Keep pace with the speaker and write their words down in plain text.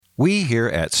We here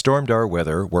at Stormdar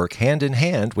Weather work hand in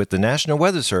hand with the National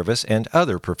Weather Service and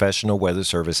other professional weather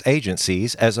service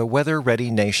agencies as a Weather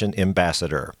Ready Nation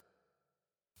ambassador.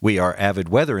 We are avid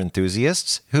weather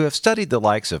enthusiasts who have studied the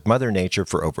likes of Mother Nature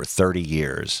for over 30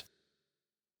 years.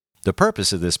 The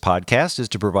purpose of this podcast is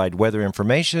to provide weather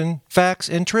information, facts,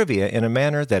 and trivia in a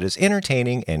manner that is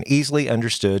entertaining and easily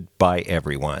understood by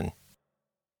everyone.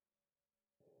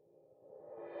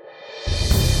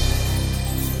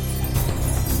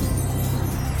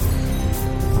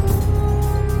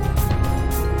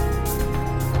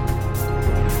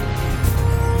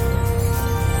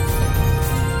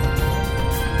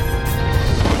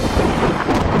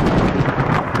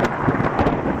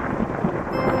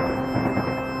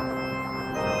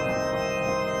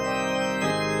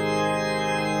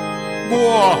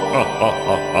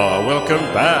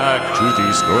 Welcome back to the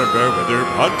Stormdar Weather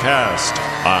Podcast.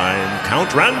 I'm Count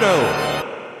Rando.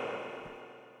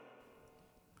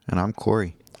 And I'm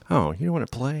Corey. Oh, you don't want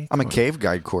to play? I'm a cave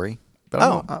guide, Corey.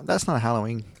 But that's not a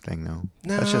Halloween thing, though.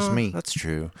 No, that's just me. That's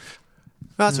true.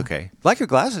 Well, that's okay. Like your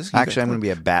glasses. Actually, I'm going to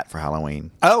be a bat for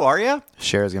Halloween. Oh, are you?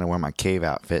 Cher's going to wear my cave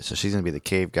outfit, so she's going to be the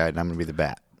cave guide, and I'm going to be the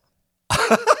bat.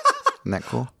 Isn't that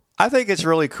cool? I think it's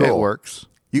really cool. It works.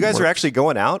 You guys are actually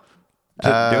going out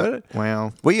to do it?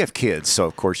 Well, you have kids, so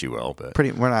of course you will. But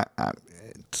we're not.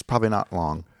 It's probably not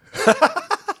long.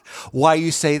 Why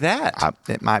you say that?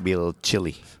 It might be a little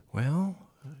chilly. Well,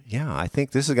 yeah, I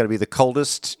think this is going to be the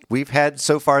coldest we've had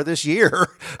so far this year.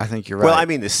 I think you're right. Well, I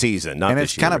mean the season, not and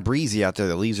this year. And it's kind of breezy out there.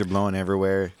 The leaves are blowing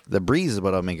everywhere. The breeze is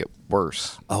what'll make it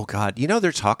worse. Oh, God. You know,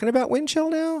 they're talking about wind chill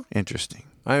now? Interesting.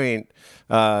 I mean,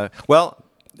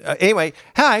 anyway,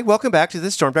 hi, welcome back to the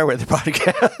Stormdar Weather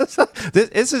Podcast.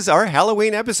 This is our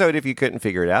Halloween episode, if you couldn't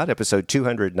figure it out, episode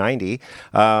 290.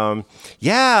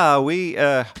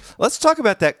 Let's talk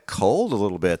about that cold a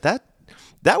little bit.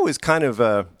 That was kind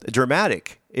of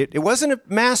dramatic. It wasn't a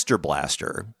master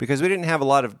blaster because we didn't have a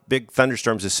lot of big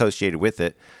thunderstorms associated with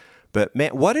it. But,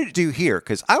 man, what did it do here?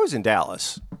 Because I was in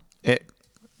Dallas. It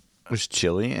was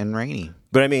chilly and rainy.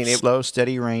 But, I mean... slow,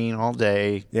 steady rain all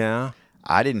day. Yeah.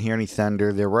 I didn't hear any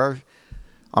thunder.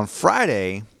 On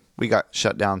Friday, we got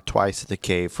shut down twice at the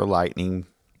cave for lightning,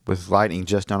 with lightning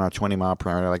just on our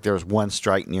 20-mile-per-hour. Like, there was one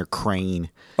strike near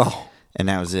Crane. Oh. And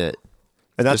that was it.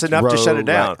 And that's just enough to shut it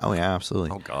down. Right. Oh, yeah,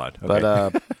 absolutely. Oh, God.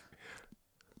 Okay. But,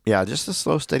 yeah, just a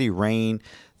slow, steady rain.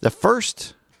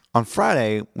 On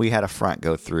Friday, we had a front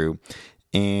go through,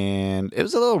 and it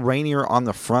was a little rainier on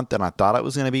the front than I thought it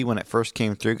was going to be when it first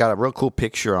came through. Got a real cool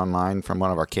picture online from one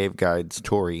of our cave guides,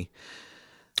 Tori.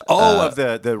 Of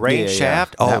the rain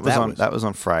shaft? Yeah. Oh, that was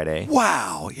on Friday.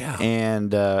 Wow, yeah.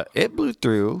 And it blew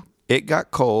through. It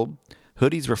got cold.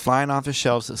 Hoodies were flying off the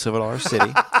shelves at Silver Dollar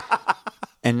City.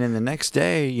 And then the next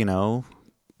day,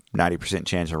 90%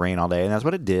 chance of rain all day, and that's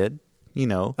what it did.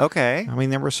 Okay. I mean,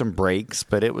 there were some breaks,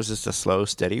 but it was just a slow,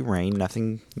 steady rain.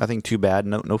 Nothing too bad.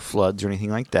 No floods or anything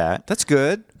like that. That's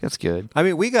good. That's good. I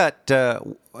mean, we got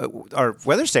our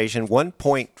weather station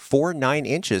 1.49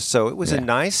 inches, so it was a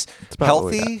nice,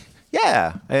 healthy.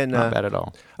 Yeah, and not bad at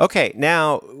all. Okay,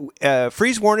 now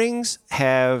freeze warnings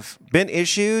have been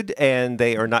issued, and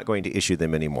they are not going to issue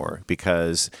them anymore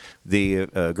because the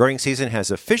growing season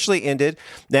has officially ended.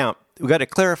 Now, we got to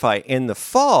clarify: in the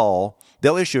fall,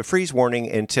 they'll issue a freeze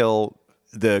warning until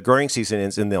the growing season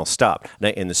ends, and they'll stop. Now,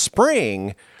 in the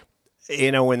spring,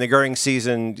 when the growing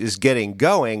season is getting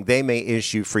going, they may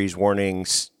issue freeze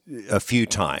warnings a few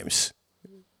times.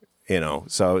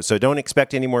 So don't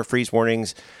expect any more freeze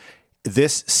warnings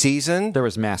this season. There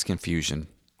was mass confusion.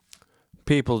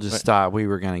 People just thought we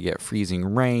were going to get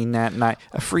freezing rain that night.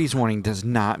 A freeze warning does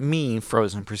not mean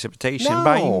frozen precipitation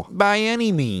by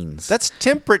any means. That's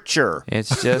temperature.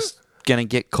 It's just going to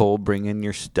get cold. Bring in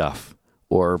your stuff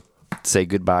or say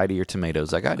goodbye to your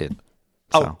tomatoes like I did.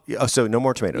 So no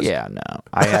more tomatoes. Yeah, no.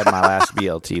 I had my last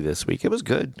BLT this week. It was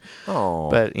good. Oh.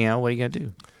 But, what are you going to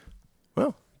do?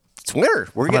 Well, it's winter.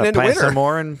 We're I'm getting into plant winter. some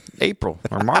more in April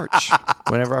or March.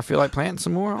 Whenever I feel like planting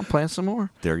some more, I'll plant some more.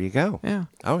 There you go. Yeah.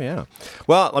 Oh, yeah.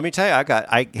 Well, let me tell you,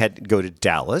 I had to go to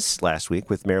Dallas last week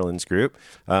with Marilyn's group.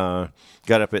 Got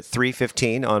up at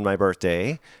 3:15 on my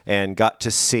birthday and got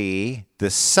to see the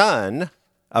sun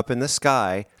up in the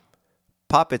sky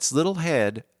pop its little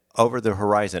head over the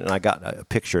horizon, and I got a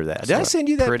picture of that. Did I send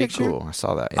you that picture? Pretty cool. I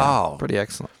saw that. Yeah. Oh. Pretty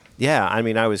excellent. Yeah, I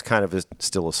mean, I was kind of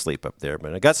still asleep up there,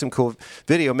 but I got some cool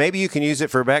video. Maybe you can use it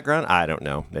for background. I don't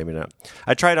know. Maybe not.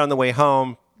 I tried on the way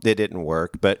home. It didn't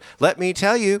work. But let me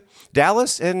tell you,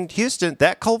 Dallas and Houston,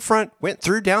 that cold front went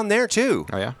through down there, too.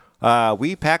 Oh, yeah?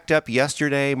 We packed up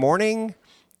yesterday morning,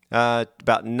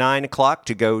 about 9 o'clock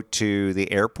to go to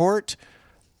the airport.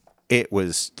 It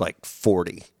was like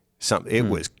 40. It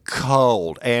was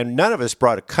cold, and none of us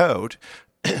brought a coat.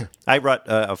 I brought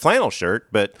a flannel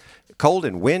shirt, but cold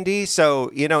and windy.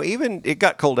 So, even it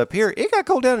got cold up here. It got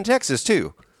cold down in Texas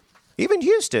too. Even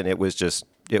Houston, it was just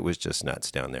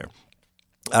nuts down there.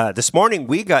 This morning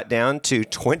we got down to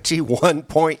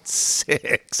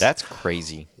 21.6. That's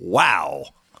crazy. Wow.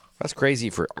 That's crazy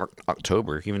for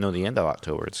October, even though the end of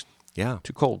October it's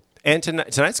too cold. And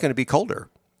tonight's going to be colder.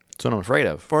 That's what I'm afraid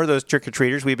of. For those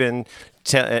trick-or-treaters,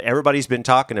 everybody's been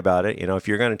talking about it. If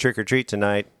you're going to trick-or-treat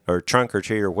tonight, or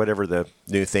trunk-or-treat, or whatever the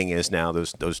new thing is now,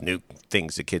 those new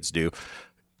things the kids do,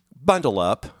 bundle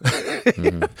up.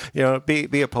 Mm-hmm.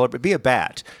 Be a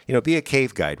bat. Be a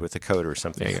cave guide with a coat or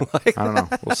something. I don't know.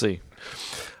 We'll see.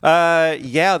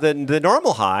 The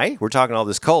normal high, we're talking all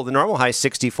this cold, the normal high is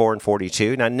 64 and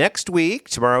 42. Now, next week,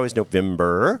 tomorrow is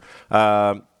November,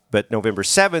 but November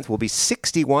 7th will be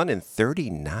 61 and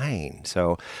 39.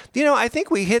 So, I think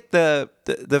we hit the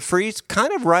freeze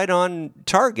kind of right on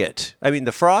target. I mean,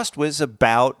 the frost was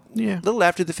about a little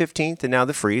after the 15th, and now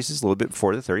the freeze is a little bit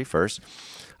before the 31st.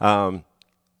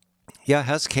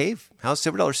 How's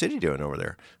Silver Dollar City doing over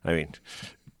there? I mean,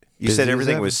 you Busy said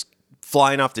everything was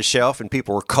flying off the shelf and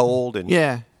people were cold. And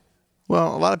yeah.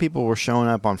 Well, a lot of people were showing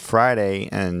up on Friday,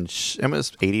 and it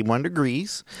was 81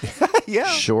 degrees. Yeah.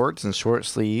 Shorts and short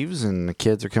sleeves, and the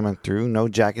kids are coming through, no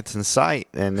jackets in sight,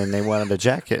 and then they wanted a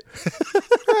jacket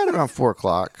right around 4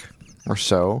 o'clock or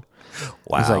so.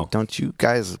 Wow. I was like, don't you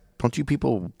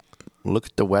people look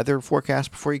at the weather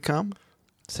forecast before you come?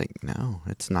 It's like, no,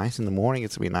 it's nice in the morning.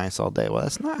 It's going to be nice all day. Well,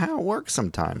 that's not how it works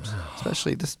sometimes,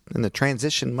 especially this in the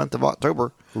transition month of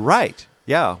October. Right.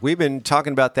 Yeah, we've been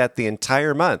talking about that the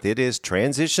entire month. It is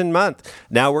transition month.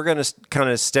 Now we're going to kind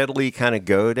of steadily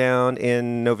go down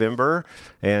in November,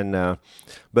 and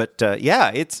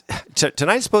it's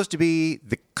tonight's supposed to be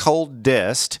the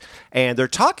coldest, and they're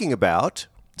talking about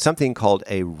something called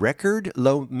a record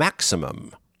low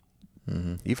maximum.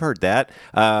 Mm-hmm. You've heard that.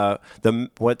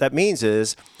 What that means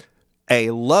is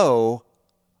a low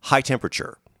high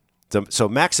temperature. So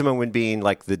maximum would being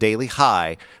like the daily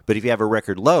high, but if you have a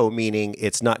record low, meaning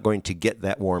it's not going to get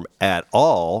that warm at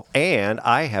all. And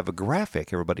I have a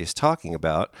graphic everybody's talking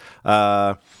about.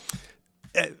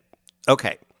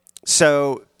 Okay,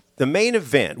 so the main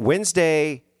event,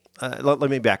 Wednesday, let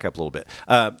me back up a little bit.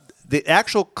 The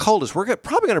actual coldest, we're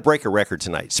probably going to break a record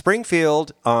tonight.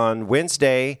 Springfield on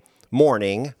Wednesday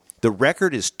morning, the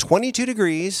record is 22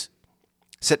 degrees.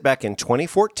 Set back in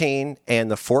 2014,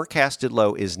 and the forecasted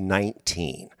low is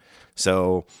 19.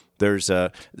 So there's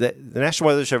the National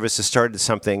Weather Service has started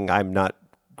something I'm not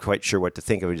quite sure what to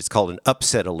think of it. It's called an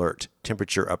upset alert,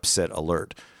 temperature upset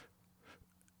alert.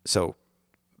 So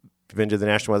you've been to the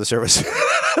National Weather Service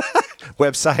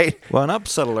website? Well, an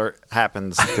upset alert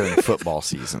happens during football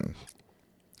season.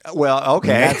 Well,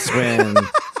 okay. And that's when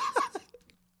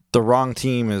the wrong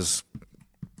team is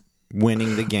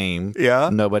winning the game. Yeah.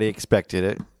 Nobody expected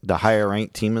it. The higher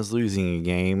ranked team is losing a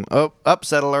game. Oh,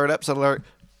 upset alert, upset alert.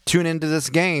 Tune into this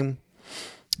game.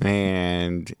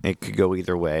 And it could go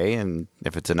either way. And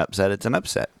if it's an upset, it's an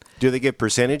upset. Do they give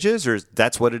percentages, or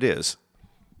that's what it is?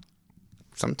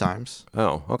 Sometimes.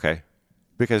 Oh, okay.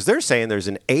 Because they're saying there's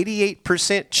an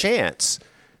 88% chance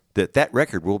that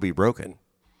record will be broken.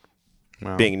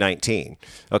 Wow. Being 19.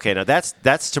 Okay, now that's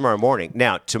tomorrow morning.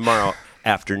 Now, tomorrow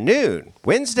afternoon,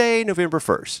 Wednesday, November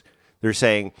 1st, they're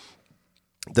saying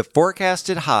the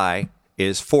forecasted high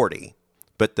is 40,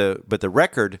 but the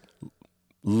record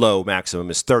low maximum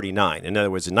is 39. In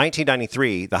other words, in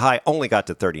 1993, the high only got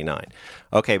to 39.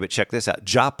 Okay, but check this out.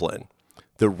 Joplin,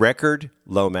 the record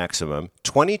low maximum,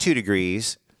 22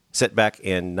 degrees, set back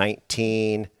in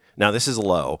now this is a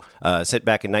low, set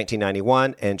back in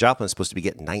 1991, and Joplin's supposed to be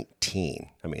getting 19.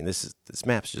 I mean, this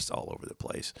map's just all over the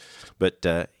place. But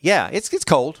it's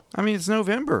cold. I mean, it's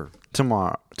November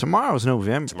tomorrow. Tomorrow's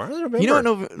November. Tomorrow's November. You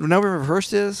know what November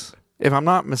 1st is? If I'm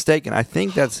not mistaken, I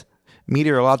think that's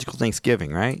meteorological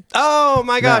Thanksgiving, right? Oh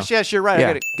my gosh, No. Yes, you're right.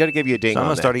 Yeah. I gotta give you a ding So I'm on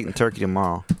going that. to start eating turkey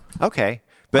tomorrow. Okay.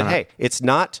 But hey, it's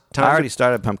not time I already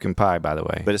started pumpkin pie, by the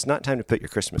way. but it's not time to put your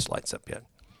Christmas lights up yet.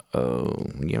 Oh,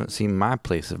 you haven't seen my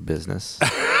place of business.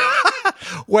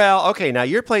 Well, okay, now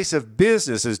your place of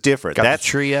business is different. Got That's the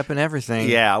tree up and everything.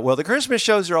 Yeah, well, the Christmas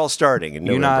shows are all starting in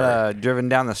You November. not driven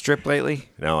down the strip lately?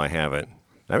 No, I haven't.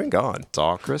 I've been gone. It's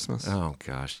all Christmas. Oh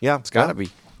gosh, yeah, It's got to be.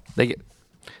 They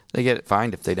get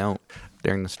fined if they don't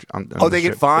during the. They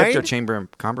get fined? If they're Chamber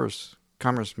of Commerce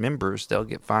members, they'll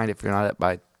get fined if you're not up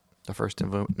by the 1st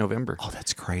of November. Oh,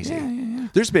 that's crazy. Yeah.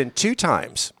 There's been 2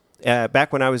 times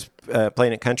back when I was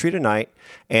playing at Country Tonight,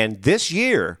 and this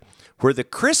year where the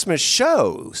Christmas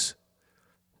shows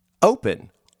open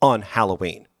on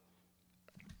Halloween.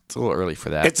 It's a little early for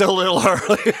that. It's a little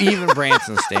early. Even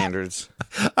Branson standards.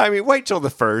 I mean, wait till the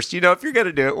 1st. If you're going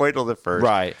to do it, wait till the 1st.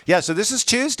 Right. Yeah, so this is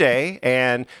Tuesday,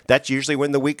 and that's usually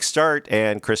when the weeks start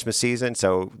and Christmas season.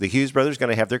 So the Hughes brothers are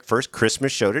going to have their first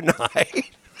Christmas show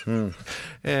tonight.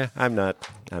 Yeah, I'm not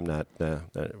with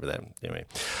that. Anyway,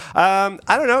 I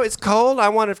don't know. It's cold. I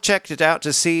want to check it out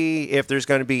to see if there's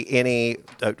going to be any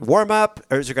warm up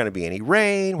or is there going to be any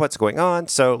rain? What's going on?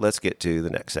 So let's get to the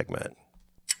next segment.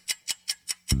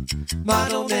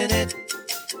 Model Minute,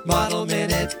 Model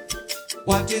Minute.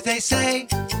 What do they say?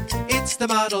 It's the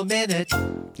Model Minute.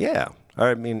 Yeah.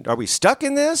 I mean, are we stuck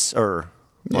in this or?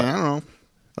 Yeah, I don't know.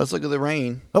 Let's look at the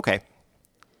rain. Okay.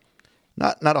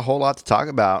 Not a whole lot to talk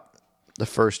about the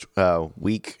first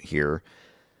week here.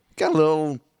 Got a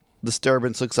little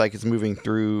disturbance. Looks like it's moving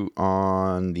through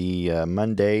on the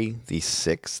Monday, the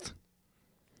 6th.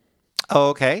 Oh,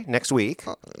 okay. Next week.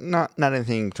 Not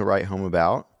anything to write home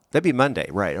about. That'd be Monday.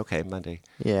 Right. Okay. Monday.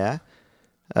 Yeah.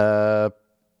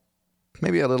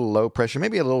 Maybe a little low pressure.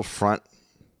 Maybe a little front.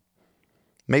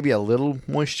 Maybe a little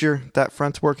moisture that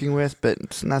front's working with, but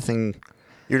it's nothing.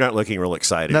 You're not looking real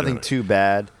excited. Nothing too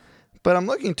bad. But I'm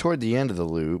looking toward the end of the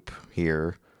loop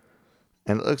here,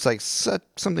 and it looks like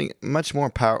something a much more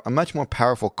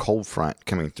powerful cold front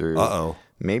coming through. Uh-oh.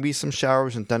 Maybe some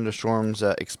showers and thunderstorms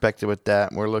expected with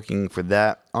that. We're looking for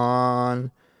that on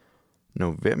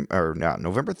November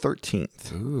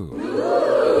 13th.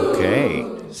 Ooh. Okay.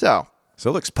 So it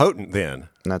looks potent then.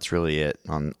 that's really it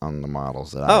on the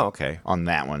models. Okay. On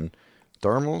that one.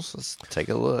 Thermals, let's take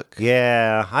a look.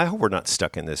 Yeah. I hope we're not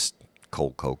stuck in this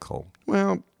cold.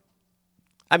 Well,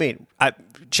 I mean,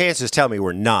 chances tell me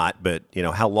we're not, but,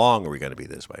 how long are we going to be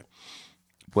this way?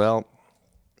 Well,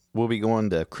 we'll be going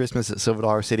to Christmas at Silver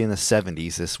Dollar City in the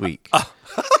 70s this week.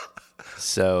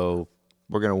 So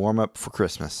we're going to warm up for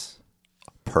Christmas.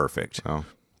 Perfect. Oh,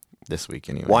 this week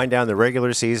anyway. Wind down the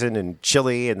regular season and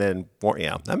chili and then more.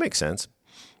 Yeah, that makes sense.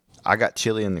 I got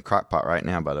chili in the crock pot right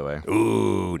now, by the way.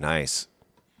 Ooh, nice.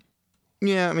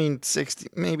 Yeah, I mean, 60,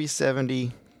 maybe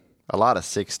 70. A lot of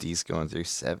 60s going through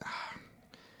 7.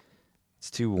 It's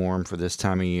too warm for this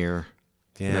time of year.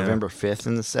 Yeah. November 5th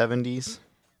in the 70s.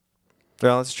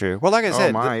 Well, that's true. Well, like I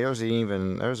said.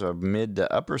 There's a mid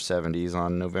to upper 70s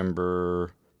on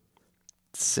November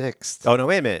 6th. Oh, no,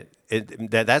 wait a minute.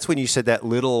 That's when you said that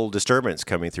little disturbance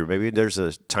coming through. Maybe there's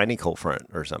a tiny cold front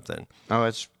or something.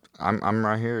 Oh, I'm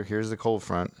right here. Here's the cold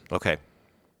front. Okay.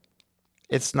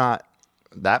 It's not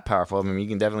that powerful. I mean, you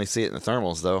can definitely see it in the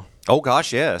thermals, though. Oh,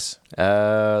 gosh, yes.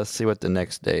 Let's see what the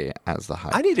next day has the high.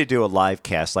 I need to do a live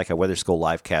cast, like a weather school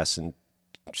live cast, and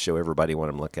show everybody what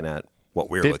I'm looking at, what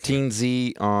we're looking at.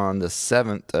 15Z on the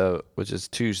 7th, which is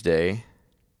Tuesday.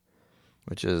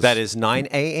 That is 9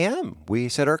 a.m. We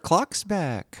set our clocks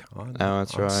back on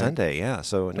that's right. Sunday, yeah.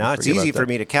 So now it's easy for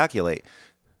me to calculate.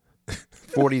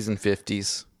 40s and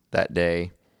 50s that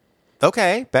day.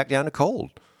 Okay, back down to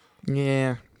cold.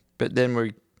 Yeah, but then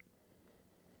we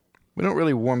don't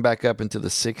really warm back up into the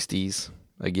 60s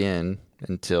again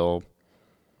until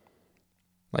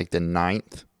like the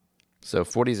 9th. So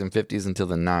 40s and 50s until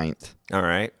the 9th. All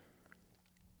right.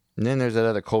 And then there's that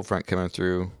other cold front coming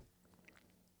through.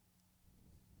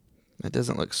 That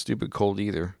doesn't look stupid cold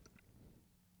either.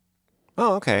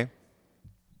 Oh, okay.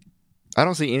 I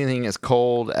don't see anything as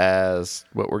cold as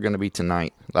what we're going to be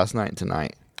tonight, last night and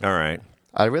tonight. All right.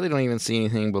 I really don't even see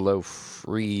anything below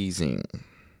freezing.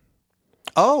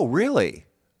 Oh, really?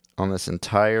 On this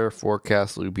entire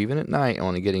forecast loop, even at night, I'm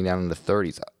only getting down in the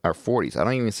 30s or 40s. I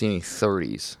don't even see any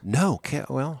 30s. No.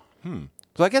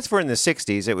 So I guess if we're in the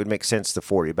 60s, it would make sense to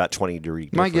 40, about 20 degree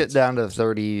difference. Might get down to the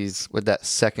 30s with that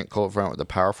second cold front with the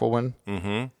powerful one.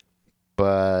 Mm-hmm.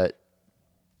 But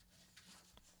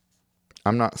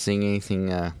I'm not seeing anything.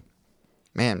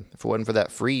 Man, if it wasn't for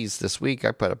that freeze this week,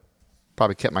 I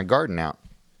probably kept my garden out.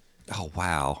 Oh,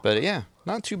 wow. But yeah,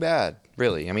 not too bad,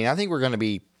 really. I mean, I think we're going to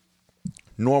be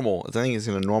normal. I think it's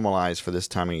going to normalize for this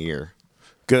time of year.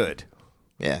 Good.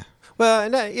 Yeah. Well,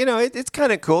 and, it's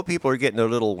kind of cool. People are getting a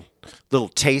little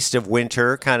taste of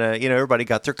winter. Kind of, everybody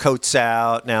got their coats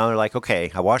out. Now they're like,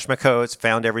 okay, I washed my coats,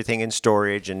 found everything in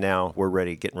storage, and now we're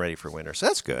getting ready for winter. So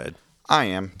that's good. I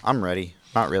am. I'm ready.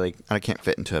 Not really. I can't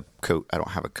fit into a coat. I don't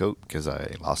have a coat because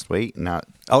I lost weight. Now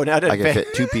I can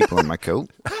fit 2 people in my coat.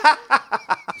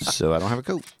 So I don't have a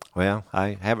coat. Well,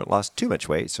 I haven't lost too much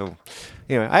weight. So,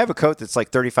 I have a coat that's like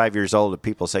 35 years old, and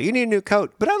people say, you need a new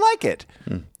coat, but I like it.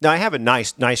 Now, I have a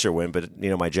nicer one, but,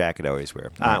 my jacket I always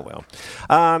wear. Well.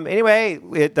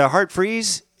 Anyway, the hard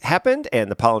freeze happened,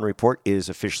 and the pollen report is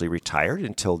officially retired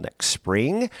until next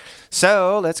spring.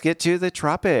 So let's get to the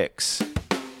tropics.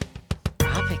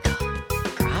 Tropical.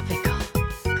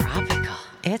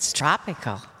 It's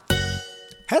tropical.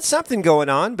 Had something going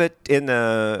on, but in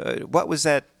what was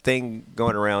that thing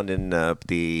going around in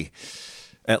the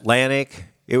Atlantic?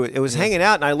 It was hanging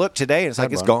out, and I looked today, and it's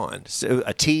like it's gone. So,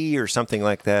 a T or something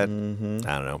like that. Mm-hmm.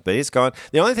 I don't know, but it's gone.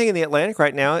 The only thing in the Atlantic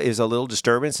right now is a little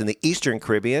disturbance in the Eastern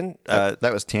Caribbean.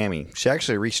 That was Tammy. She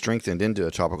actually re-strengthened into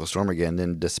a tropical storm again,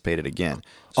 then dissipated again.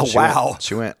 So wow.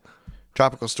 She went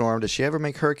tropical storm. Did she ever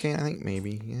make hurricane? I think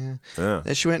maybe, yeah.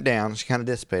 Then she went down. She kind of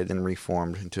dissipated, then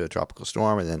reformed into a tropical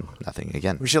storm, and then nothing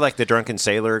again. Was she like the drunken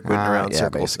sailor going around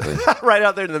circles? Basically. Right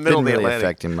out there in the middle of the Atlantic. Didn't really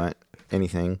affect him much.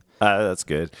 Anything. That's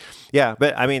good. Yeah,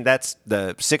 but I mean, that's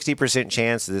the 60%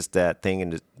 chance that thing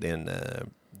in the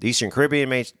Eastern Caribbean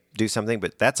may do something,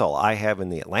 but that's all I have in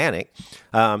the Atlantic.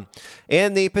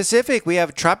 In the Pacific, we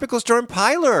have Tropical Storm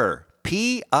Pilar,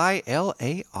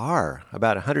 Pilar,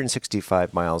 about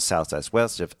 165 miles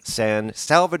southwest of San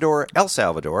Salvador, El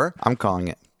Salvador. I'm calling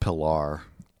it Pilar.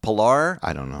 Pilar?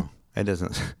 I don't know. It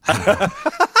doesn't.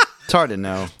 It's hard to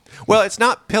know. Well, it's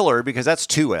not pillar because that's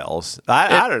two L's.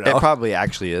 I don't know. It probably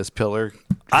actually is pillar.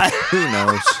 Who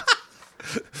knows?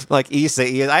 Like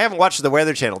Issa. I haven't watched the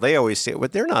Weather Channel. They always say it,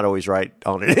 but they're not always right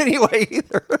on it anyway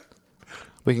either.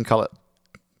 We can call it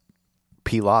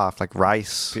pilaf, like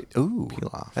rice. Ooh,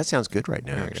 pilaf. That sounds good right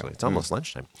now, actually. It's almost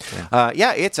lunchtime.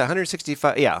 Yeah. It's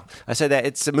 165. Yeah, I said that.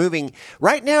 It's moving.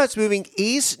 Right now, it's moving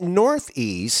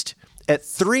east-northeast at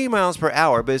 3 miles per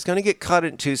hour, but it's going to get caught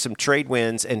into some trade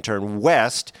winds and turn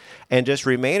west and just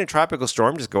remain a tropical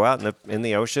storm. Just go out in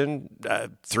the ocean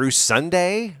through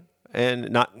Sunday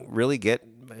and not really get,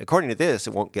 according to this,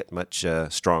 it won't get much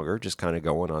stronger, just kind of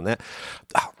going on that.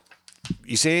 Oh,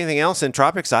 you see anything else in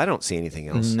tropics? I don't see anything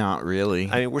else. Not really.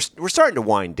 I mean, we're starting to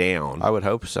wind down. I would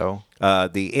hope so.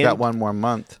 Got one more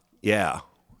month. Yeah.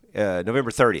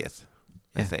 November 30th,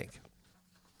 I think.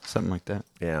 Something like that.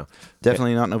 Yeah.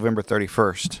 Definitely not November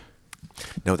 31st.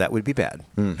 No, that would be bad.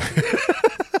 But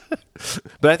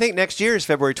I think next year is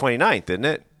February 29th, isn't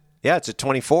it? Yeah, it's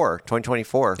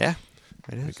 2024. Yeah,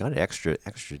 it is. We got an extra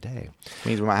day.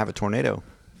 Means we might have a tornado.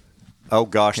 Oh,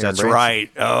 gosh, that's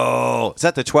right. Oh, is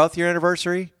that the 12th year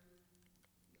anniversary?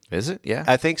 Is it? Yeah.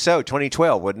 I think so.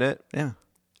 2012, wouldn't it? Yeah.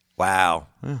 Wow.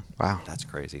 Yeah. Wow. That's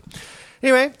crazy.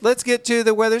 Anyway, let's get to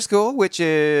the weather school, which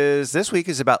is this week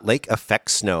is about lake effect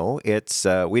snow. It's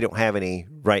we don't have any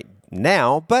right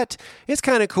now, but it's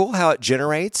kind of cool how it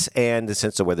generates, and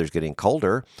since the weather's getting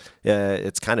colder,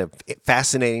 it's kind of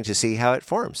fascinating to see how it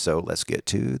forms. So let's get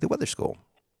to the weather school.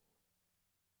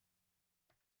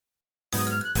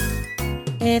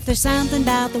 If there's something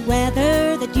about the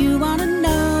weather that you want to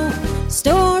know,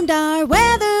 stormed our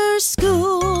weather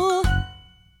school.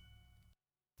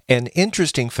 An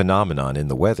interesting phenomenon in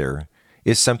the weather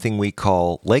is something we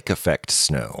call lake effect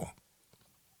snow.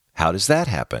 How does that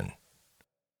happen?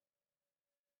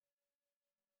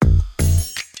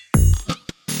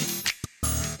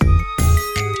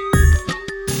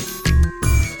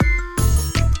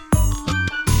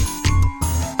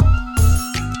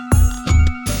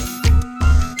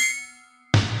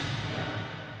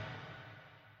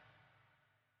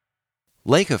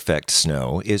 Lake effect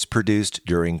snow is produced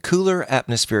during cooler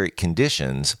atmospheric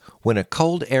conditions when a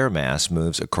cold air mass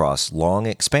moves across long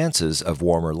expanses of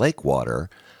warmer lake water,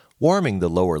 warming the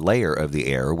lower layer of the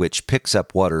air, which picks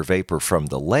up water vapor from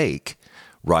the lake,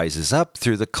 rises up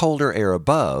through the colder air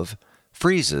above,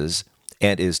 freezes,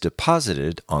 and is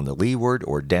deposited on the leeward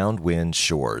or downwind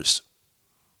shores.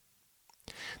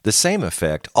 The same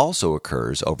effect also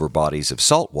occurs over bodies of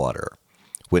salt water,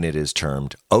 when it is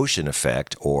termed ocean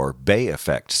effect or bay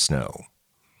effect snow.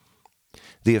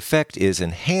 The effect is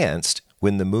enhanced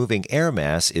when the moving air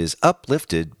mass is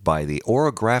uplifted by the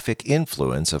orographic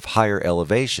influence of higher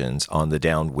elevations on the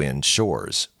downwind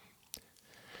shores.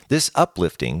 This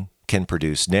uplifting can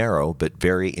produce narrow but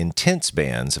very intense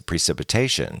bands of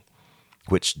precipitation,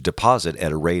 which deposit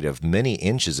at a rate of many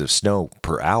inches of snow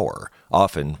per hour,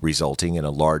 often resulting in a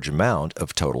large amount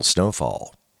of total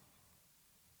snowfall.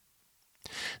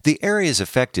 The areas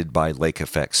affected by lake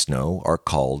effect snow are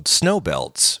called snow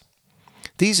belts.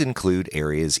 These include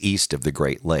areas east of the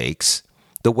Great Lakes,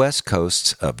 the west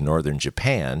coasts of northern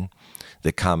Japan,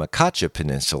 the Kamchatka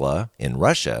Peninsula in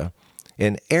Russia,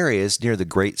 and areas near the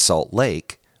Great Salt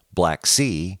Lake, Black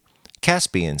Sea,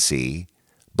 Caspian Sea,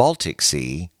 Baltic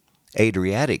Sea,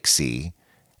 Adriatic Sea,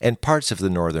 and parts of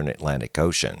the northern Atlantic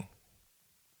Ocean.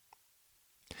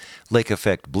 Lake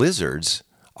effect blizzards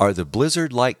are the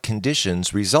blizzard-like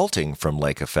conditions resulting from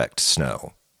lake effect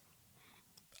snow.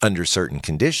 Under certain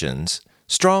conditions,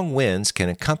 Strong winds can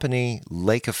accompany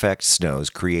lake effect snows,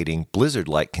 creating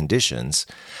blizzard-like conditions.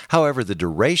 However, the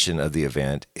duration of the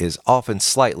event is often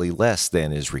slightly less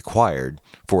than is required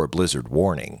for a blizzard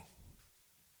warning.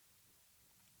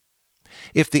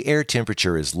 If the air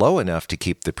temperature is low enough to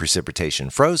keep the precipitation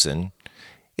frozen,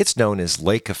 it's known as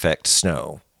lake effect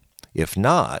snow. If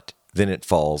not, then it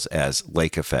falls as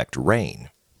lake effect rain.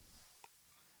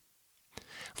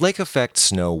 Lake effect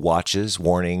snow watches,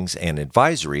 warnings, and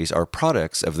advisories are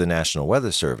products of the National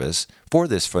Weather Service for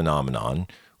this phenomenon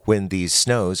when these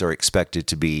snows are expected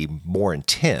to be more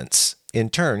intense, in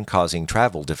turn causing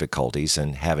travel difficulties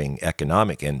and having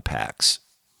economic impacts.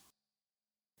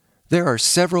 There are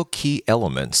several key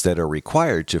elements that are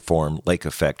required to form lake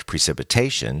effect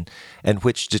precipitation and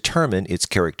which determine its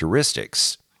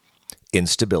characteristics: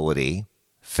 instability,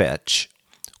 fetch,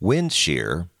 wind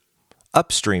shear,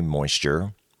 upstream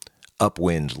moisture,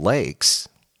 upwind lakes,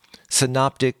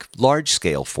 synoptic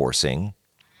large-scale forcing,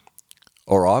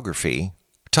 orography,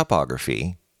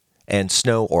 topography, and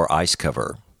snow or ice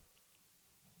cover.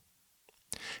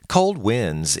 Cold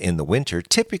winds in the winter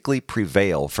typically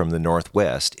prevail from the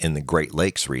northwest in the Great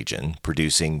Lakes region,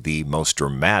 producing the most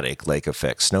dramatic lake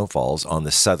effect snowfalls on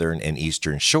the southern and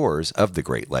eastern shores of the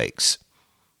Great Lakes.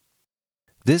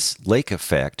 This lake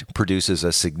effect produces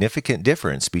a significant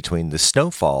difference between the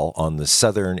snowfall on the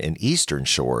southern and eastern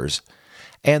shores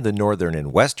and the northern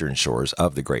and western shores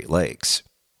of the Great Lakes.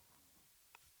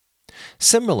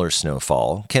 Similar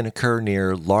snowfall can occur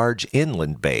near large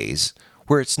inland bays,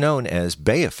 where it's known as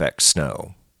bay effect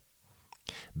snow.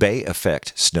 Bay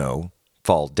effect snow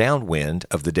fall downwind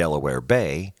of the Delaware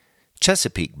Bay,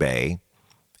 Chesapeake Bay,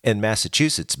 and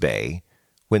Massachusetts Bay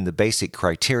when the basic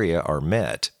criteria are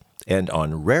met, and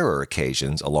on rarer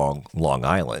occasions along Long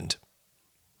Island.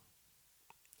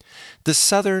 The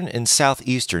southern and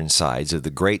southeastern sides of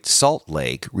the Great Salt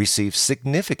Lake receive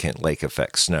significant lake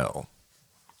effect snow.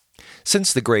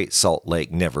 Since the Great Salt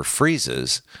Lake never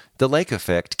freezes, the lake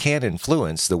effect can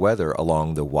influence the weather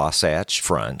along the Wasatch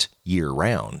Front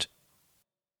year-round.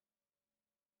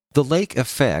 The lake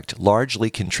effect largely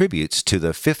contributes to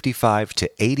the 55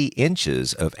 to 80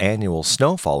 inches of annual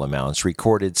snowfall amounts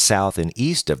recorded south and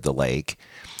east of the lake,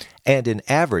 and an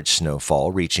average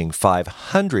snowfall reaching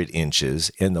 500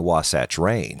 inches in the Wasatch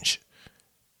Range.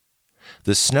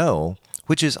 The snow,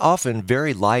 which is often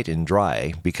very light and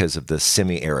dry because of the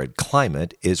semi-arid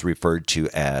climate, is referred to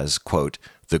as, quote,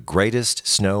 the greatest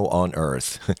snow on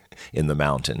earth in the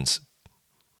mountains.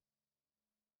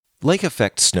 Lake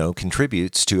effect snow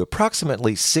contributes to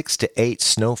approximately 6 to 8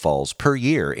 snowfalls per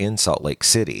year in Salt Lake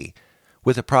City,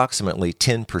 with approximately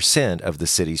 10% of the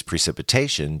city's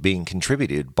precipitation being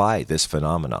contributed by this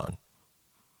phenomenon.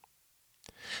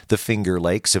 The Finger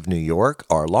Lakes of New York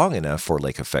are long enough for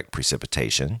lake effect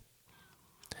precipitation.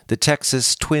 The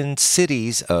Texas twin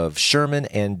cities of Sherman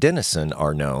and Denison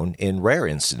are known, in rare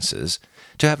instances,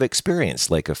 to have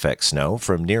experienced lake effect snow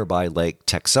from nearby Lake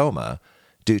Texoma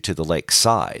due to the lake's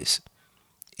size.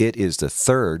 It is the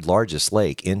third largest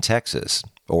lake in Texas,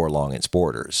 or along its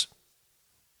borders.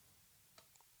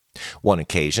 One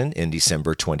occasion, in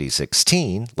December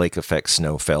 2016, lake effect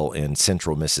snow fell in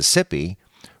central Mississippi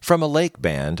from a lake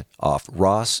band off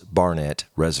Ross Barnett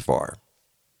Reservoir.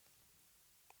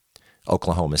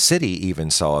 Oklahoma City even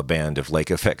saw a band of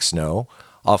lake effect snow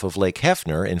off of Lake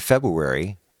Hefner in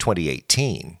February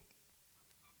 2018.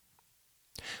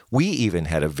 We even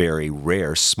had a very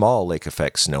rare small lake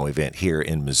effect snow event here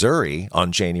in Missouri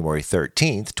on January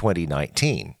 13,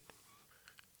 2019.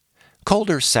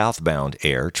 Colder southbound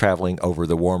air traveling over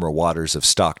the warmer waters of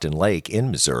Stockton Lake in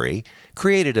Missouri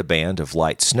created a band of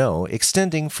light snow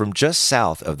extending from just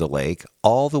south of the lake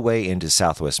all the way into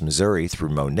southwest Missouri through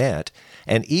Monette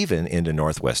and even into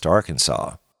northwest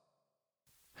Arkansas.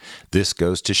 This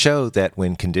goes to show that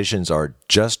when conditions are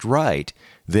just right,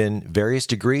 then various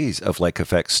degrees of lake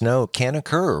effect snow can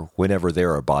occur whenever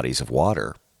there are bodies of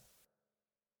water.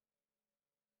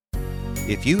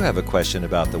 If you have a question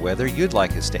about the weather you'd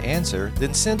like us to answer,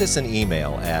 then send us an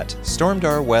email at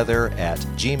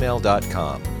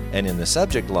stormdarweather@gmail.com and in the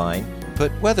subject line,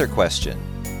 put weather question.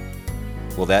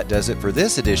 Well, that does it for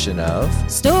this edition of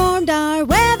Stormdar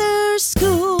Weather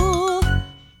School.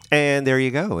 And there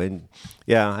you go. And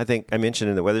yeah, I think I mentioned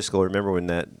in the weather school, remember when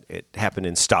it happened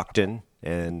in Stockton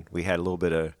and we had a little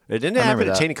bit of, it didn't happen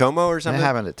at Taneycomo or something? It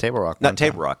happened at Table Rock. Not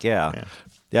Table Rock, yeah.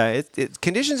 Yeah,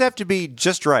 conditions have to be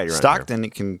just right around Stockton, here.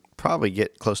 it can probably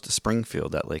get close to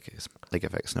Springfield, that lake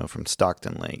effect snow from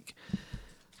Stockton Lake.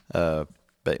 But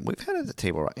we've had it at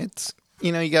Table Rock.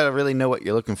 you got to really know what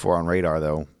you're looking for on radar,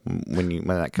 though, when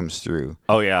that comes through.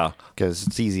 Oh, yeah. Because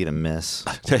it's easy to miss.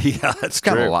 Yeah, that's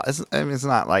Kind of a true. lot. It's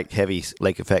not like heavy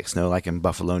lake effect snow like in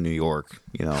Buffalo, New York.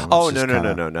 Oh,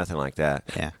 no, nothing like that.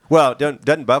 Yeah. Well,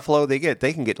 doesn't Buffalo, they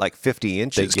can get like 50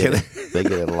 inches. They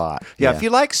get it a lot. Yeah, if you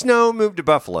like snow, move to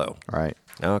Buffalo. Right.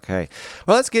 Okay.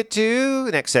 Well, let's get to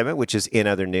the next segment, which is In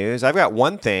Other News. I've got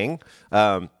one thing.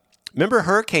 Remember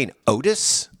Hurricane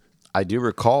Otis? I do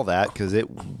recall that because it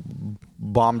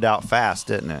bombed out fast,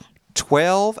 didn't it?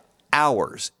 12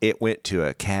 hours it went to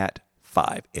a Cat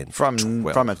 5 in From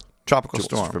a tropical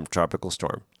storm. From tropical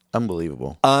storm.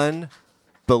 Unbelievable.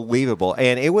 Unbelievable.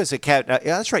 And it was a Cat.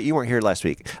 Yeah, that's right. You weren't here last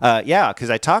week. Yeah, because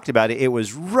I talked about it. It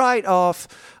was right off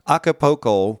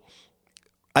Acapulco.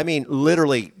 I mean,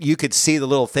 literally, you could see the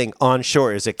little thing on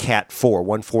shore as a Cat 4,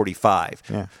 145.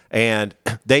 Yeah. And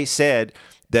they said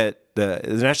that the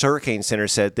National Hurricane Center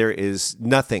said there is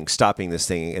nothing stopping this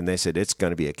thing, and they said it's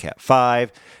going to be a Cat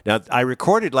 5. Now, I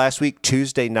recorded last week,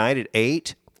 Tuesday night at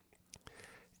 8.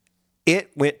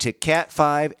 It went to Cat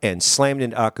 5 and slammed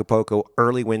into Acapulco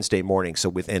early Wednesday morning, so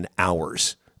within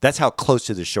hours. That's how close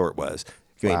to the shore it was.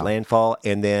 It made landfall,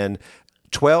 and then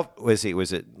 12, was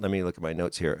it, let me look at my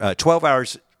notes here. 12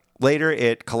 hours later,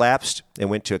 it collapsed and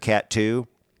went to a Cat 2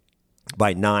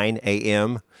 by 9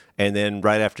 a.m., and then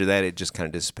right after that, it just kind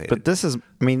of dissipated. But this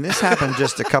happened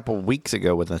just a couple weeks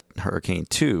ago with a Hurricane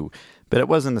 2, but it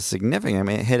wasn't as significant. I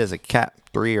mean, it hit as a Cat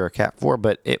 3 or a Cat 4,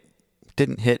 but it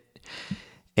didn't hit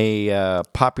a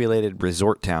populated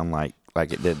resort town like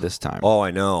it did this time. Oh,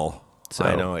 I know. So,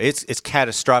 I know. It's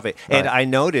catastrophic. Right.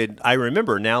 And I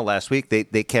remember now last week,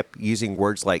 they kept using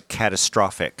words like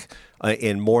catastrophic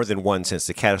in more than one sense.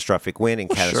 The catastrophic wind and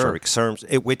catastrophic storms,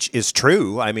 which is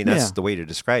true. I mean, that's the way to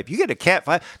describe it. You get a Cat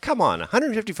 5, come on,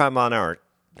 155 mile an hour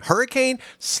hurricane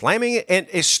slamming it, and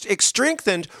it's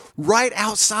strengthened right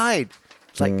outside.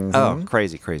 It's like, oh,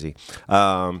 crazy.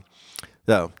 So,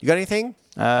 you got anything?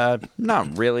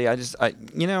 Not really.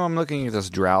 I'm looking at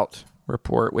this drought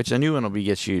report, which a new one will be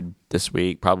issued this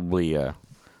week. Probably,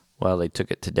 they took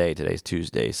it today. Today's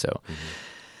Tuesday, so.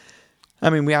 I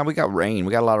mean, we got rain.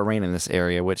 We got a lot of rain in this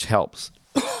area, which helps.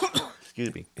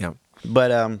 Excuse me. Yeah.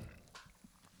 But I'm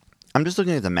just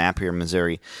looking at the map here in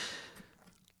Missouri.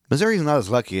 Missouri's not as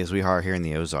lucky as we are here in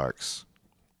the Ozarks.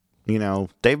 They've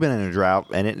been in a drought,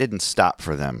 and it didn't stop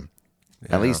for them.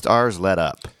 Yeah. At least ours let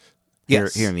up here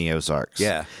in the Ozarks.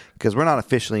 Yeah. Because we're not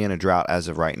officially in a drought as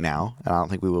of right now, and I don't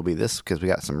think we will be because we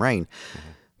got some rain. Mm-hmm.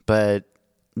 But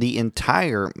the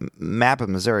entire map of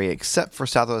Missouri, except for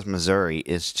southwest Missouri,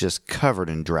 is just covered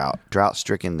in drought.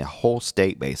 Drought-stricken the whole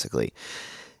state, basically.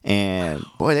 And,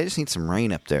 boy, they just need some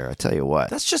rain up there, I tell you what.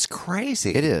 That's just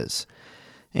crazy. It is.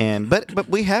 But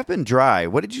we have been dry.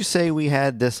 What did you say we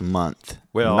had this month?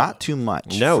 Well, not too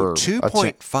much. No,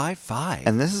 2.55.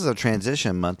 And this is a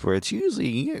transition month where it's usually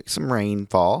you get some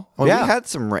rainfall. Well, we had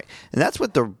some rain. And that's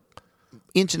what the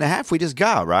inch and a half we just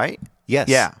got, right? Yes.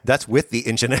 Yeah. That's with the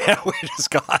inch and a half we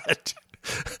just got.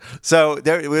 So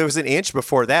there was an inch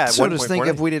before that. So just think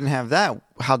if we didn't have that,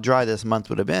 how dry this month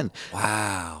would have been.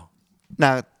 Wow.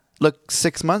 Now, look,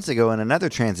 6 months ago in another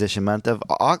transition month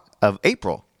of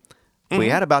April, we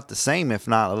had about the same, if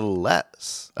not a little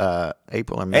less,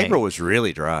 April or May. April was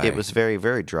really dry. It was very,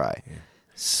 very dry. Yeah.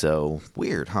 So,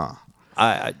 weird, huh?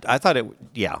 I thought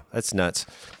that's nuts.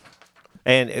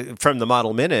 And from the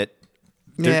model minute,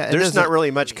 there's not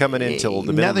really much coming in until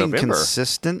the middle of November. Nothing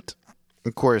consistent.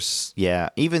 Of course, yeah.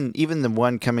 Even the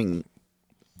one coming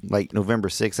like November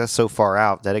 6th, that's so far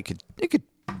out that it could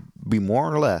be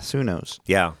more or less. Who knows?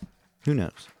 Yeah. Who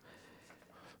knows?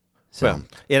 So. Well,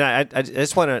 and I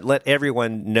just want to let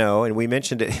everyone know, and we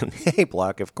mentioned it in the A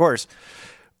block, of course,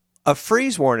 a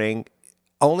freeze warning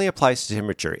only applies to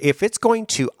temperature. If it's going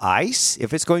to ice,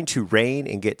 if it's going to rain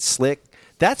and get slick,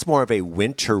 that's more of a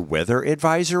winter weather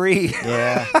advisory.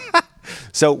 Yeah.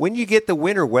 So when you get the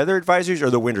winter weather advisories or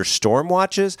the winter storm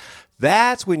watches,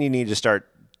 that's when you need to start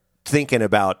thinking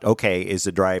about, okay, is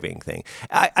the driving thing.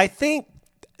 I think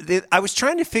I was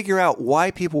trying to figure out why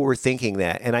people were thinking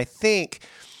that. And I think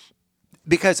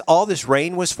because all this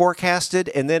rain was forecasted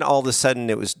and then all of a sudden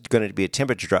it was going to be a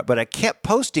temperature drop. But I kept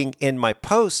posting in my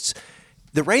posts,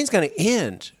 the rain's going to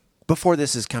end before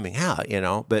this is coming out,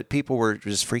 but people were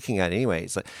just freaking out anyway.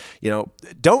 It's like,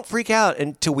 don't freak out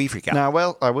until we freak out. Now,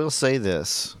 well, I will say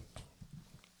this.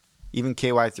 Even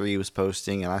KY3 was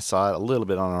posting, and I saw it a little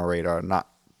bit on our radar, not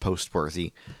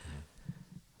post-worthy.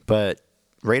 But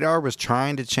radar was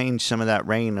trying to change some of that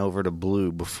rain over to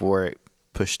blue before it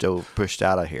pushed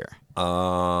out of here.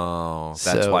 Oh,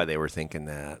 that's why they were thinking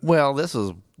that. Well, this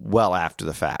was well after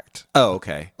the fact. Oh,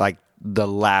 okay. Like, the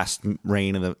last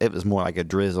rain of it was more like a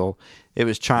drizzle. It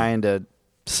was trying to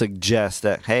suggest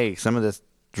that, hey, some of this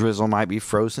drizzle might be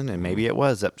frozen, and maybe it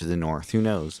was up to the north. Who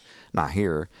knows? Not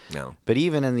here. No. But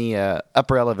even in the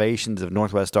upper elevations of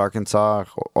northwest Arkansas,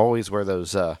 always where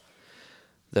those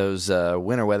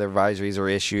winter weather advisories are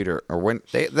issued, or when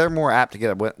they're more apt to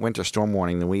get a winter storm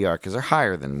warning than we are because they're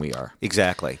higher than we are.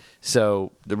 Exactly.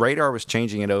 So the radar was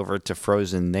changing it over to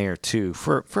frozen there too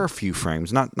for a few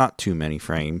frames, not too many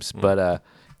frames. But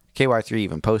KY3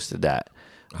 even posted that.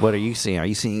 What are you seeing? Are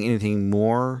you seeing anything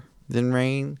more than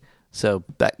rain? So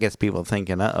that gets people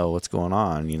thinking, what's going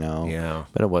on? Yeah.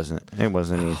 But it wasn't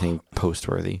anything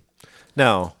post-worthy.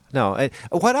 No.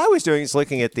 What I was doing is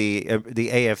looking at the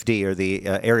AFD, or the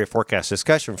area forecast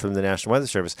discussion from the National Weather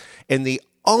Service, and the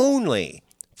only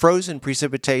frozen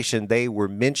precipitation they were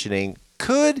mentioning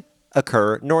could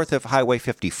occur north of Highway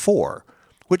 54,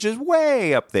 which is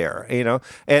way up there,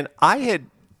 And I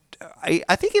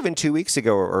think even 2 weeks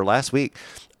ago or last week,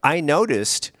 I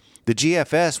noticed the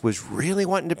GFS was really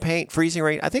wanting to paint freezing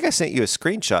rain. I think I sent you a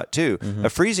screenshot too,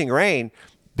 of freezing rain.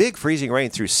 Big freezing rain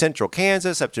through central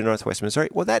Kansas up to northwest Missouri.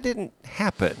 Well, that didn't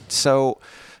happen. So,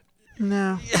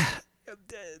 no,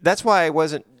 that's why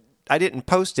I didn't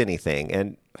post anything.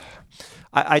 And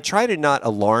I try to not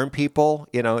alarm people.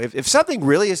 If something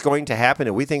really is going to happen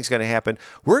and we think is going to happen,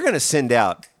 we're going to send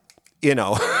out,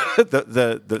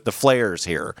 the flares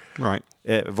here. Right.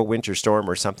 Of a winter storm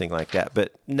or something like that.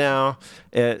 But no,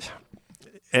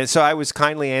 and so I was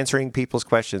kindly answering people's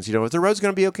questions. Is the road's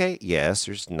going to be okay? Yes,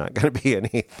 there's not going to be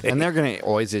anything. And they're going to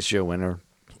always issue a winter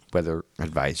weather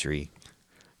advisory,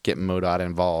 get MoDOT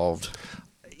involved.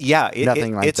 Yeah,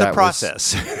 Nothing like it's that a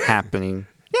process happening.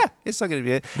 Yeah, it's not going to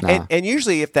be it. Nah. And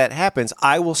usually if that happens,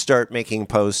 I will start making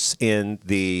posts in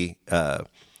the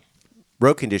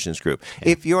road conditions group. Yeah.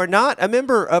 If you're not a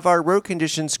member of our road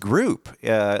conditions group,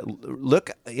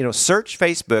 look, search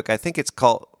Facebook. I think it's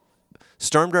called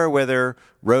Storm-Door Weather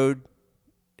Road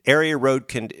Area Road.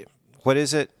 What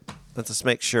is it? Let's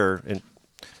make sure and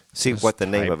see what the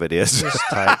name of it is. Just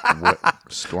type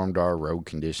Storm-Door Road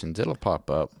Conditions. It'll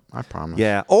pop up. I promise.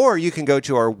 Yeah, or you can go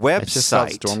to our website. It's just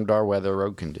called Storm-Door Weather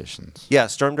Road Conditions. Yeah,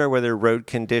 Storm-Door Weather Road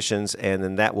Conditions, and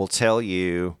then that will tell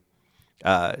you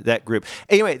that group.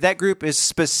 Anyway, that group is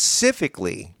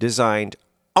specifically designed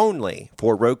only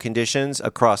for road conditions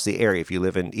across the area. If you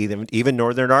live in even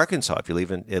northern Arkansas, if you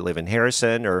live in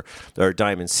Harrison or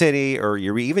Diamond City or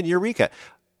even Eureka,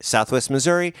 southwest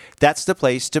Missouri, that's the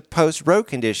place to post road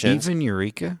conditions. Even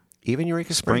Eureka? Even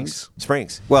Eureka Springs.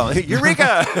 Well,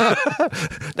 Eureka.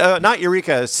 No, not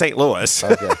Eureka, St. Louis.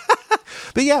 Okay.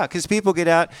 But yeah, because people get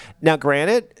out. Now,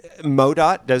 granted,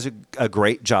 MoDOT does a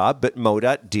great job, but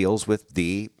MoDOT deals with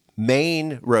the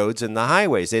main roads and the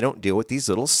highways. They don't deal with these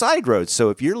little side roads. So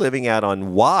if you're living out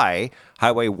on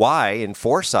Highway Y in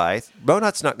Forsyth,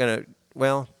 MoDOT's not going to,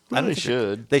 well, I don't They think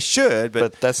should. They should,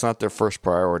 But that's not their first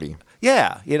priority.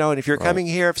 yeah, and if you're coming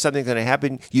here, if something's going to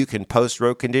happen, you can post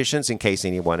road conditions in case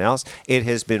anyone else. It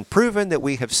has been proven that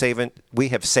we have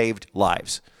saved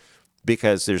lives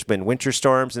because there's been winter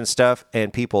storms and stuff,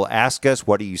 and people ask us,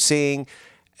 "What are you seeing?"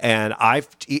 And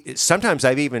sometimes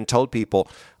I've even told people,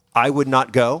 I would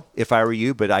not go if I were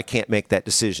you, but I can't make that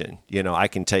decision. I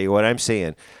can tell you what I'm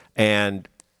seeing, and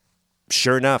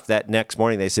sure enough, that next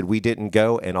morning they said we didn't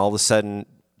go, and all of a sudden,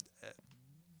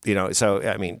 so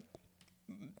I mean.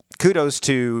 Kudos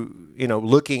to,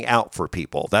 looking out for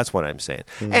people. That's what I'm saying.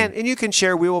 Mm-hmm. And you can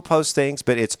share. We will post things,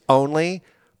 but it's only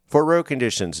for road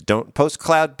conditions. Don't post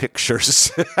cloud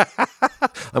pictures.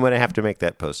 I'm going to have to make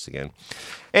that post again.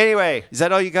 Anyway, is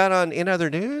that all you got on In Other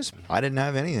News? I didn't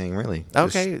have anything, really.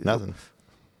 Okay. Just nothing.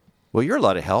 Well, you're a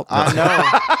lot of help. I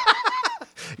know.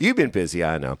 You've been busy,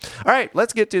 I know. All right,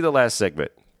 let's get to the last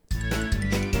segment.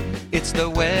 It's the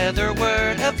weather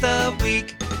word of the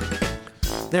week.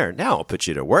 There, now I'll put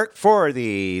you to work for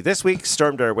this week's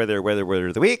Storm-Door Weather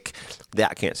of the Week.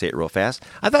 I can't say it real fast.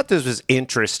 I thought this was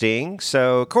interesting.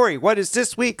 So, Corey, what is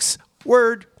this week's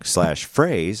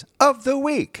word/phrase of the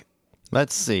week?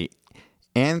 Let's see.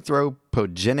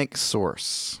 Anthropogenic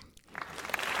source.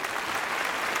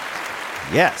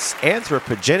 Yes,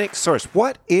 anthropogenic source.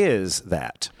 What is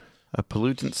that? A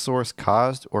pollutant source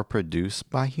caused or produced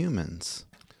by humans.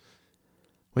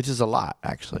 Which is a lot,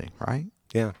 actually, right?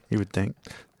 Yeah. You would think.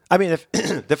 I mean,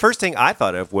 the first thing I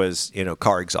thought of was,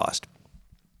 car exhaust.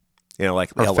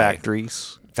 Like or LA.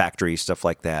 factories, stuff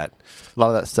like that. A lot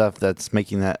of that stuff that's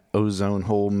making that ozone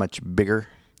hole much bigger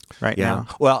right now.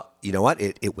 Well, you know what?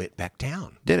 It went back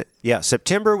down. Did it? Yeah.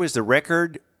 September was the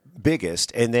record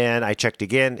biggest. And then I checked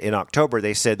again in October.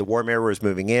 They said the warm air was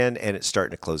moving in and it's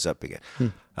starting to close up again.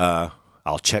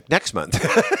 I'll check next month.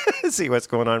 See what's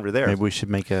going on over there. Maybe we should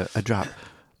make a drop.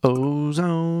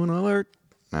 Ozone alert.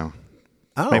 No.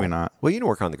 Oh, maybe not. Well, you can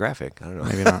work on the graphic. I don't know.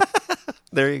 Maybe not.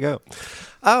 There you go.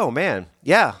 Oh, man.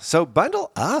 Yeah. So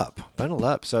bundle up. Bundle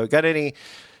up. So got any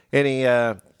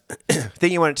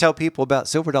thing you want to tell people about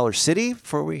Silver Dollar City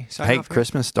before we sign Hey, off here?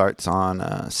 Christmas starts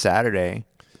on Saturday.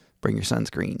 Bring your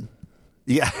sunscreen.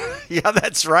 Yeah. Yeah,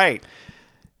 that's right.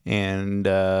 And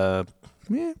I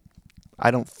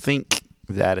don't think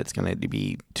that it's going to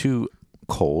be too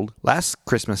cold. Last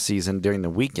Christmas season, during the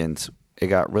weekends, it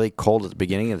got really cold at the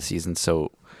beginning of the season.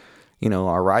 So,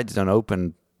 our rides don't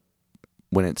open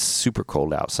when it's super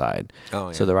cold outside. Oh,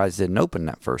 yeah. So the rides didn't open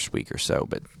that first week or so.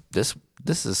 But this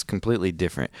is completely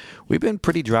different. We've been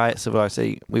pretty dry at Silver Dollar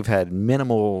City. We've had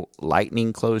minimal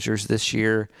lightning closures this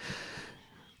year.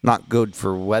 Not good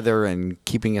for weather and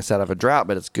keeping us out of a drought,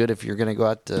 but it's good if you're going to go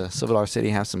out to Silver Dollar City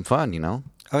and have some fun,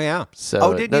 Oh, yeah.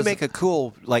 So didn't you make a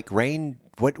cool, rain?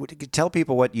 What tell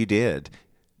people what you did?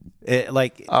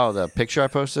 the picture I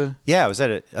posted? Yeah, was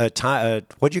that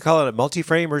what'd you call it, a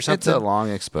multi-frame or something? It's a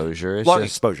long exposure.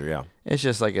 Exposure, yeah. It's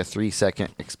just like a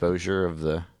 3-second exposure of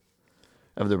the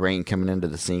rain coming into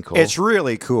the sinkhole. It's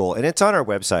really cool, and it's on our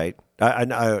website,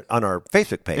 on our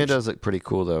Facebook page. It does look pretty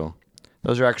cool, though.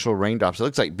 Those are actual raindrops. It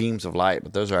looks like beams of light,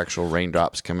 but those are actual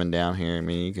raindrops coming down here. I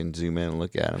mean, you can zoom in and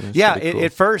look at them. It's pretty cool.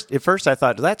 At first I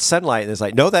thought, that's sunlight, and it's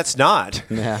like, no, that's not.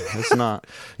 Yeah, it's not.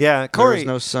 Yeah, Corey. There's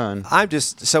no sun. I'm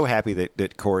just so happy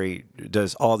that Corey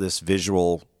does all this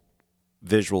visual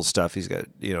stuff. He's got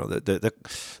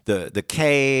the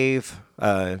cave.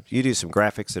 You do some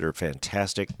graphics that are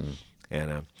fantastic,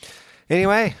 and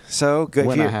anyway, so good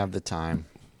when I have the time.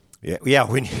 Yeah,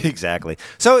 exactly.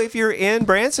 So if you're in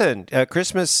Branson,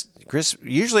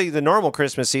 usually the normal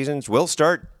Christmas seasons will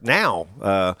start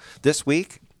now, this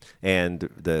week, and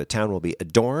the town will be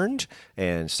adorned.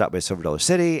 And stop by Silver Dollar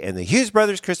City and the Hughes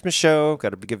Brothers Christmas Show.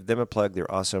 Got to give them a plug;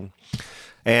 they're awesome.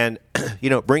 And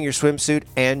bring your swimsuit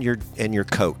and your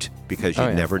coat because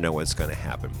you never know what's going to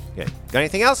happen. Okay, got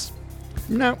anything else?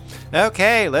 No.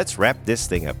 Okay, let's wrap this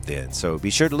thing up then. So be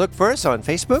sure to look for us on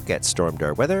Facebook at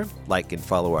Stormdar Weather. Like and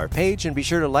follow our page, and be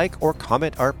sure to like or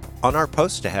comment on our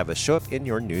posts to have us show up in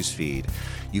your newsfeed.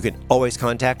 You can always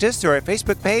contact us through our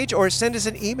Facebook page or send us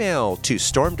an email to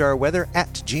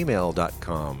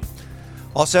stormdarweather@gmail.com.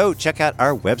 Also, check out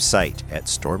our website at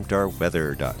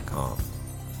stormdarweather.com.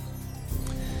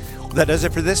 That does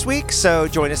it for this week, so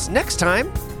join us next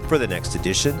time for the next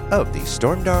edition of the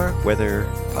Stormdar Weather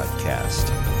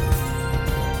Podcast.